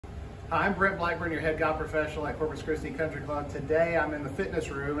Hi, I'm Brent Blackburn, your head golf professional at Corpus Christi Country Club. Today I'm in the fitness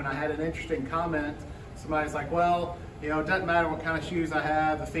room and I had an interesting comment. Somebody's like, well, you know, it doesn't matter what kind of shoes I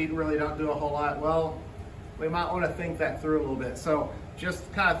have, the feet really don't do a whole lot. Well, we might want to think that through a little bit. So just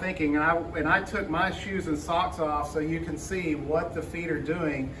kind of thinking, and I took my shoes and socks off so you can see what the feet are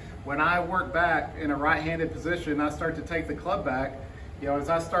doing. When I work back in a right-handed position, I start to take the club back. You know, as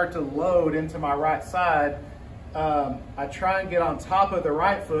I start to load into my right side, I try and get on top of the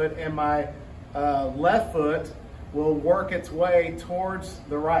right foot, and my left foot will work its way towards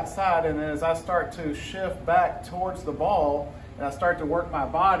the right side. And then as I start to shift back towards the ball and I start to work my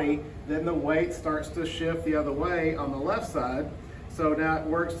body, then the weight starts to shift the other way on the left side. So now it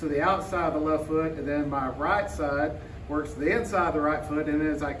works to the outside of the left foot, and then my right side works to the inside of the right foot. And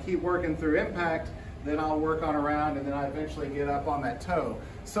as I keep working through impact, then I'll work on around, and then I eventually get up on that toe.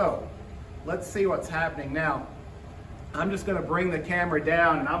 So let's see what's happening now. I'm just going to bring the camera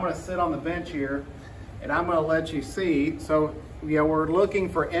down and I'm going to sit on the bench here and I'm going to let you see. So, you know, we're looking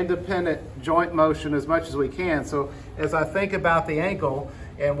for independent joint motion as much as we can. So as I think about the ankle,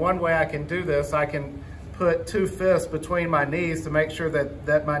 and one way I can do this, I can put two fists between my knees to make sure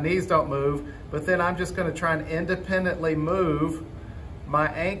that my knees don't move, but then I'm just going to try and independently move my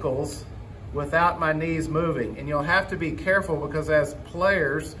ankles without my knees moving. And you'll have to be careful, because as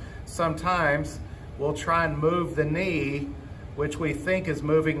players, sometimes we'll try and move the knee, which we think is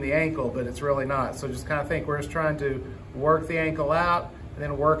moving the ankle, but it's really not. So just kind of think we're just trying to work the ankle out and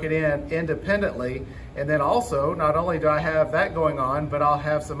then work it in independently. And then also, not only do I have that going on, but I'll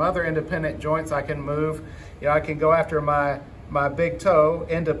have some other independent joints I can move. You know, I can go after my big toe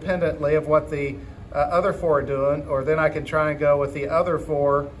independently of what the other four are doing, or then I can try and go with the other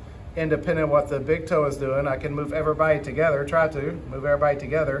four independent of what the big toe is doing. I can move everybody together, try to move everybody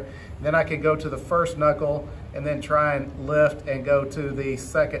together. And then I can go to the first knuckle and then try and lift and go to the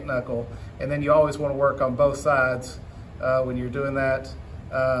second knuckle. And then you always want to work on both sides when you're doing that.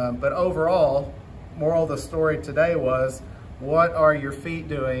 But overall, moral of the story today was, what are your feet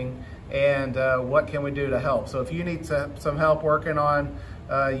doing, and what can we do to help? So if you need some help working on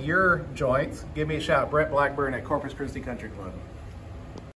your joints, give me a shout. Brent Blackburn at Corpus Christi Country Club.